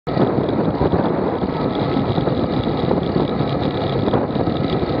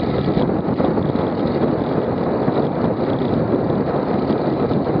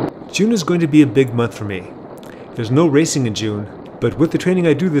June is going to be a big month for me. There's no racing in June, but with the training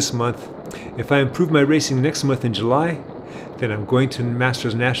I do this month, if I improve my racing next month in July, then I'm going to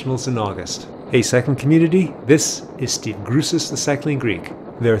Masters Nationals in August. Hey cycling community, this is Steve Grusis, the Cycling Greek.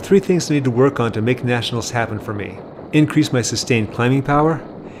 There are 3 things I need to work on to make Nationals happen for me. Increase my sustained climbing power,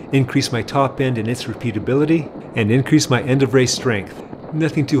 increase my top end and its repeatability, and increase my end of race strength.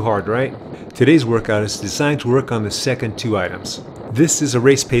 Nothing too hard, right? Today's workout is designed to work on the second 2 items. This is a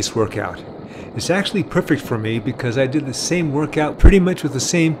race pace workout. It's actually perfect for me because I did the same workout pretty much with the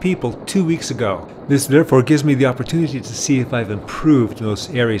same people 2 weeks ago. This therefore gives me the opportunity to see if I've improved in those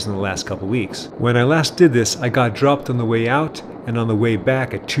areas in the last couple weeks. When I last did this, I got dropped on the way out and on the way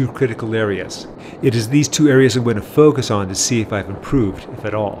back at 2 critical areas. It is these 2 areas I'm going to focus on to see if I've improved, if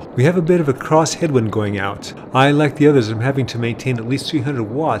at all. We have a bit of a cross headwind going out. I, like the others, am having to maintain at least 300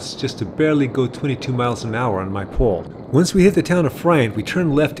 watts just to barely go 22 miles an hour on my pole. Once we hit the town of Friant, we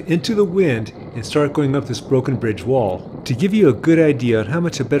turn left into the wind and start going up this broken bridge wall. To give you a good idea on how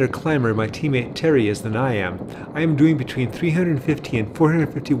much a better climber my teammate Terry is than I am doing between 350 and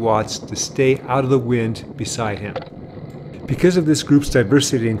 450 watts to stay out of the wind beside him. Because of this group's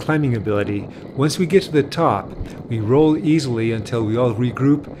diversity and climbing ability, once we get to the top, we roll easily until we all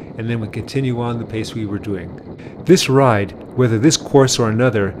regroup and then we continue on the pace we were doing. This ride, whether this course or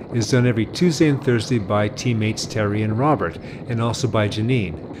another, is done every Tuesday and Thursday by teammates Terry and Robert, and also by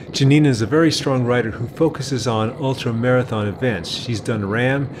Janine. Janine is a very strong rider who focuses on ultra-marathon events. She's done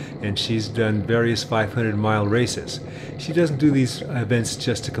RAM and she's done various 500-mile races. She doesn't do these events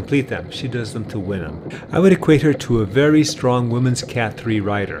just to complete them, she does them to win them. I would equate her to a very strong women's Cat 3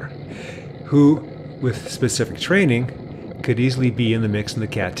 rider, who, with specific training, could easily be in the mix in the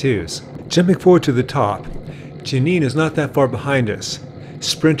Cat 2s. Jumping forward to the top, Janine is not that far behind us.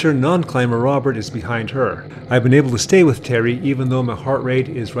 Sprinter non-climber Robert is behind her. I've been able to stay with Terry even though my heart rate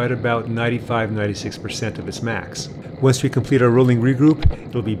is right about 95-96% of its max. Once we complete our rolling regroup,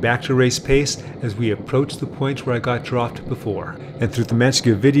 it'll be back to race pace as we approach the point where I got dropped before. And through the magic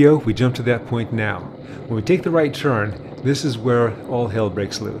of video, we jump to that point now. When we take the right turn, this is where all hell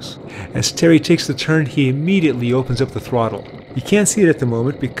breaks loose. As Terry takes the turn, he immediately opens up the throttle. You can't see it at the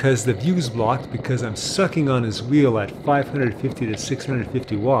moment because the view is blocked because I'm sucking on his wheel at 550 to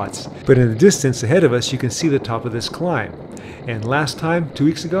 650 watts. But in the distance ahead of us, you can see the top of this climb. And last time, 2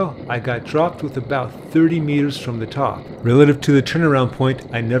 weeks ago, I got dropped with about 30 meters from the top. Relative to the turnaround point,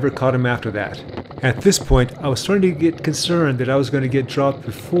 I never caught him after that. At this point, I was starting to get concerned that I was going to get dropped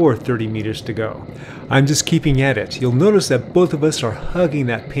before 30 meters to go. I'm just keeping at it. You'll notice that both of us are hugging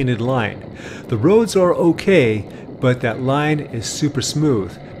that painted line. The roads are okay, but that line is super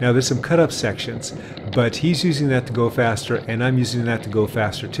smooth. Now there's some cut-up sections, but he's using that to go faster and I'm using that to go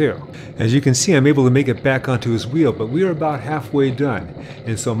faster too. As you can see, I'm able to make it back onto his wheel, but we are about halfway done.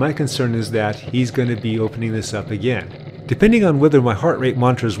 And so my concern is that he's going to be opening this up again. Depending on whether my heart rate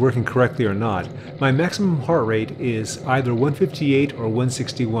monitor is working correctly or not, my maximum heart rate is either 158 or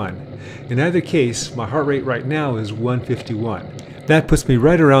 161. In either case, my heart rate right now is 151. That puts me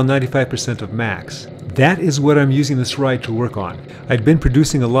right around 95% of max. That is what I'm using this ride to work on. I'd been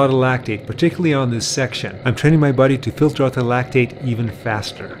producing a lot of lactate, particularly on this section. I'm training my body to filter out the lactate even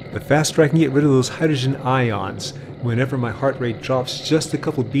faster. The faster I can get rid of those hydrogen ions, whenever my heart rate drops just a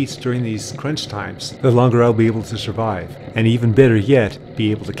couple beats during these crunch times, the longer I'll be able to survive. And even better yet,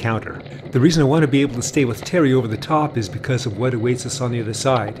 be able to counter. The reason I want to be able to stay with Terry over the top is because of what awaits us on the other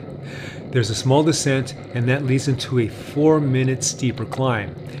side. There's a small descent, and that leads into a 4-minute steeper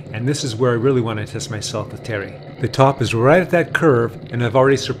climb. And this is where I really want to test myself with Terry. The top is right at that curve, and I've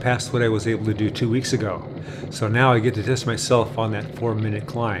already surpassed what I was able to do 2 weeks ago. So now I get to test myself on that 4-minute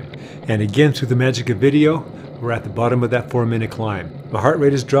climb. And again, through the magic of video, we're at the bottom of that 4-minute climb. My heart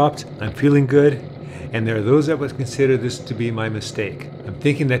rate has dropped, I'm feeling good, and there are those that would consider this to be my mistake. I'm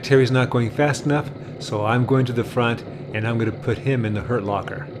thinking that Terry's not going fast enough, so I'm going to the front, and I'm going to put him in the hurt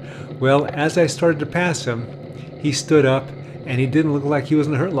locker. Well, as I started to pass him, he stood up, and he didn't look like he was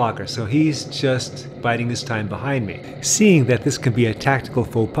in a hurt locker, so he's just biding his time behind me. Seeing that this can be a tactical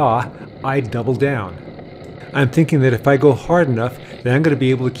faux pas, I double down. I'm thinking that if I go hard enough, then I'm going to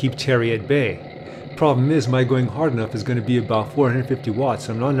be able to keep Terry at bay. Problem is, my going hard enough is going to be about 450 watts,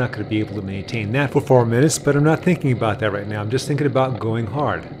 so I'm not going to be able to maintain that for 4 minutes, but I'm not thinking about that right now. I'm just thinking about going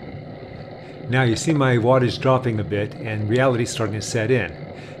hard. Now you see my wattage dropping a bit, and reality's starting to set in.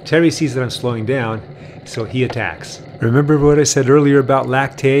 Terry sees that I'm slowing down, so he attacks. Remember what I said earlier about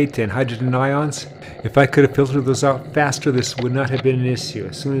lactate and hydrogen ions? If I could have filtered those out faster, this would not have been an issue.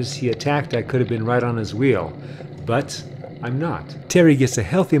 As soon as he attacked, I could have been right on his wheel. But I'm not. Terry gets a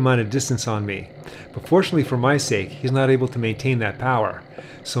healthy amount of distance on me, but fortunately for my sake, he's not able to maintain that power.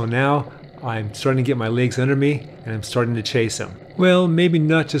 So now I'm starting to get my legs under me and I'm starting to chase him. Well, maybe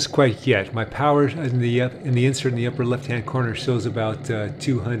not just quite yet. My power in the insert in the upper left-hand corner shows about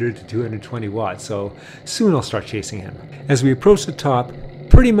 200 to 220 watts, so soon I'll start chasing him. As we approach the top,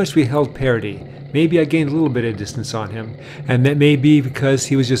 pretty much we held parity. Maybe I gained a little bit of distance on him, and that may be because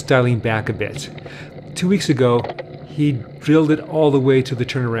he was just dialing back a bit. 2 weeks ago, he drilled it all the way to the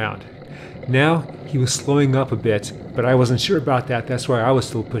turnaround. Now he was slowing up a bit, but I wasn't sure about that. That's why I was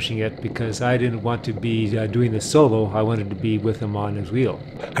still pushing it, because I didn't want to be doing this solo. I wanted to be with him on his wheel.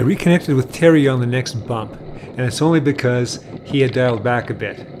 I reconnected with Terry on the next bump, and it's only because he had dialed back a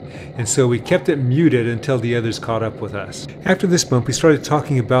bit. And so we kept it muted until the others caught up with us. After this bump, we started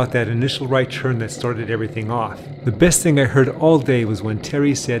talking about that initial right turn that started everything off. The best thing I heard all day was when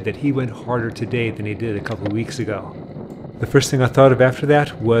Terry said that he went harder today than he did a couple of weeks ago. The first thing I thought of after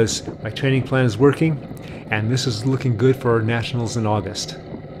that was my training plan is working, and this is looking good for our nationals in August.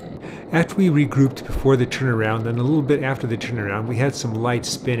 After we regrouped before the turnaround, and a little bit after the turnaround, we had some light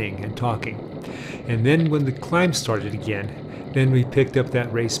spinning and talking. And then when the climb started again, then we picked up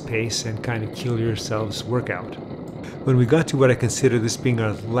that race pace and kind of kill yourselves workout. When we got to what I consider this being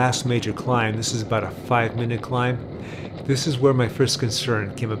our last major climb, this is about a 5-minute climb, this is where my first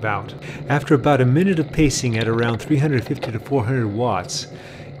concern came about. After about a minute of pacing at around 350 to 400 watts,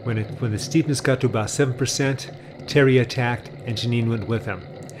 when the steepness got to about 7%, Terry attacked and Janine went with him.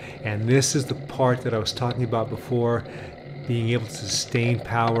 And this is the part that I was talking about before, being able to sustain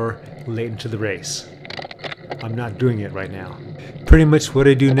power late into the race. I'm not doing it right now. Pretty much what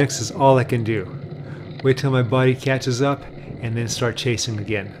I do next is all I can do. Wait till my body catches up and then start chasing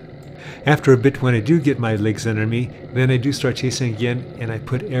again. After a bit, when I do get my legs under me, then I do start chasing again and I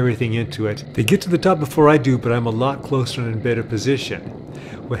put everything into it. They get to the top before I do, but I'm a lot closer and in better position.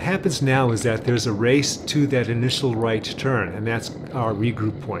 What happens now is that there's a race to that initial right turn, and that's our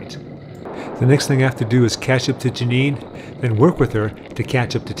regroup point. The next thing I have to do is catch up to Janine, then work with her to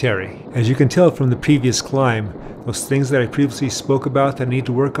catch up to Terry. As you can tell from the previous climb, those things that I previously spoke about that I need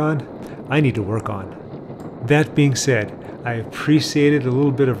to work on, I need to work on. That being said, I appreciated a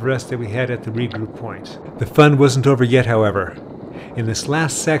little bit of rest that we had at the regroup point. The fun wasn't over yet, however. In this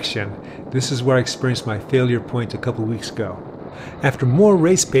last section, this is where I experienced my failure point a couple weeks ago. After more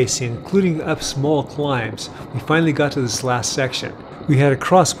race pacing, including up small climbs, we finally got to this last section. We had a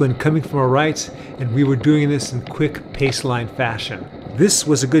crosswind coming from our right, and we were doing this in quick paceline fashion. This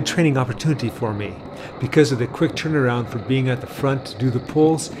was a good training opportunity for me, because of the quick turnaround for being at the front to do the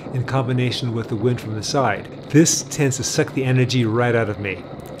pulls in combination with the wind from the side. This tends to suck the energy right out of me.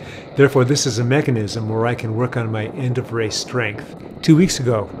 Therefore, this is a mechanism where I can work on my end-of-race strength. 2 weeks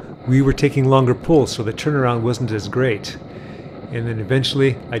ago, we were taking longer pulls, so the turnaround wasn't as great. And then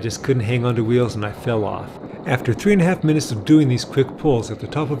eventually, I just couldn't hang onto wheels and I fell off. After 3.5 minutes of doing these quick pulls at the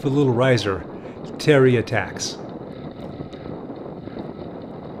top of a little riser, Terry attacks.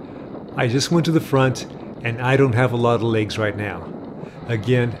 I just went to the front, and I don't have a lot of legs right now.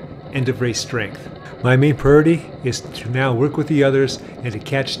 Again, end of race strength. My main priority is to now work with the others and to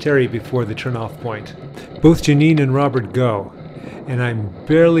catch Terry before the turnoff point. Both Janine and Robert go, and I'm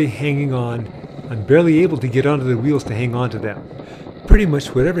barely hanging on. I'm barely able to get onto the wheels to hang on to them. Pretty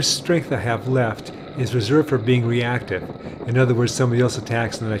much whatever strength I have left is reserved for being reactive. In other words, somebody else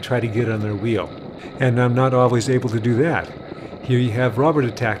attacks and then I try to get on their wheel. And I'm not always able to do that. Here you have Robert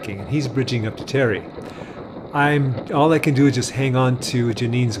attacking, and he's bridging up to Terry. All I can do is just hang on to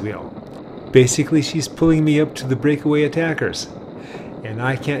Janine's wheel. Basically, she's pulling me up to the breakaway attackers, and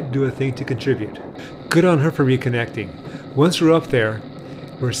I can't do a thing to contribute. Good on her for reconnecting. Once we're up there,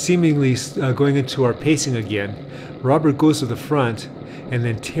 we're seemingly going into our pacing again. Robert goes to the front, and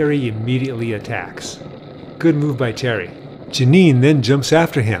then Terry immediately attacks. Good move by Terry. Janine then jumps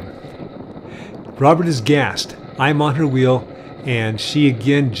after him. Robert is gassed. I'm on her wheel, and she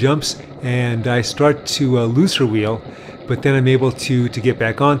again jumps, and I start to lose her wheel, but then I'm able to get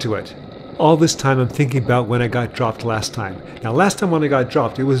back onto it. All this time I'm thinking about when I got dropped last time. Now last time when I got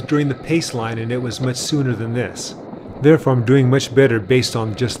dropped, it was during the pace line, and it was much sooner than this. Therefore I'm doing much better based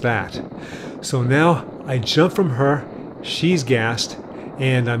on just that. So now I jump from her, she's gassed,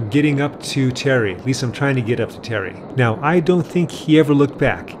 and I'm getting up to Terry. At least I'm trying to get up to Terry. Now I don't think he ever looked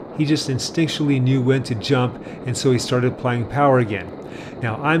back. He just instinctually knew when to jump, and so he started applying power again.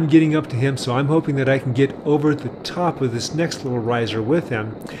 Now I'm getting up to him, so I'm hoping that I can get over the top of this next little riser with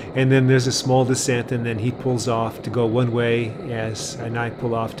him, and then there's a small descent, and then he pulls off to go one way and I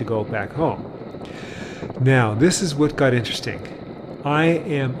pull off to go back home. Now this is what got interesting. I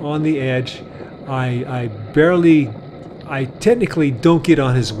am on the edge. I I technically don't get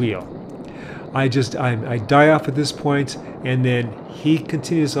on his wheel. I die off at this point, and then he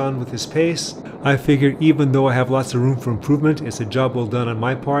continues on with his pace. I figure even though I have lots of room for improvement, it's a job well done on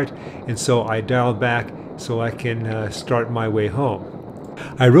my part, and so I dial back so I can start my way home.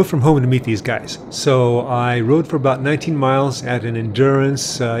 I rode from home to meet these guys. So I rode for about 19 miles at an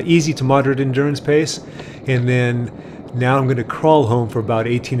endurance, easy to moderate endurance pace, and then now I'm going to crawl home for about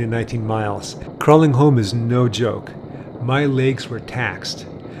 18 to 19 miles. Crawling home is no joke. My legs were taxed.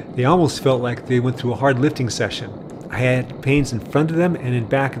 They almost felt like they went through a hard lifting session. I had pains in front of them and in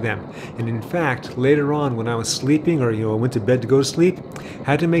back of them. And in fact, later on when I was sleeping or I went to bed to go to sleep,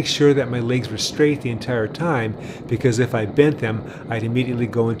 I had to make sure that my legs were straight the entire time, because if I bent them, I'd immediately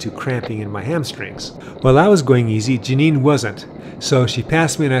go into cramping in my hamstrings. While I was going easy, Janine wasn't. So she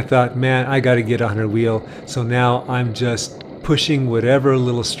passed me and I thought, man, I got to get on her wheel. So now I'm just pushing whatever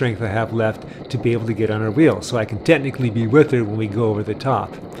little strength I have left to be able to get on her wheel, so I can technically be with her when we go over the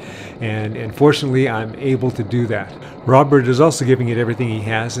top. And fortunately, I'm able to do that. Robert is also giving it everything he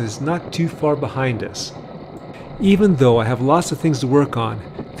has and is not too far behind us. Even though I have lots of things to work on,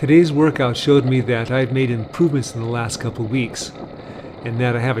 today's workout showed me that I've made improvements in the last couple of weeks, and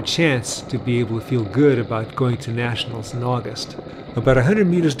that I have a chance to be able to feel good about going to nationals in August. About 100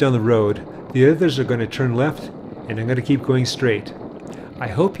 meters down the road, the others are going to turn left, and I'm going to keep going straight. I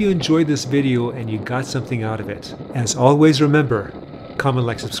hope you enjoyed this video and you got something out of it. As always, remember, comment,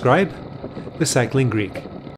 like, subscribe. The Cycling Greek.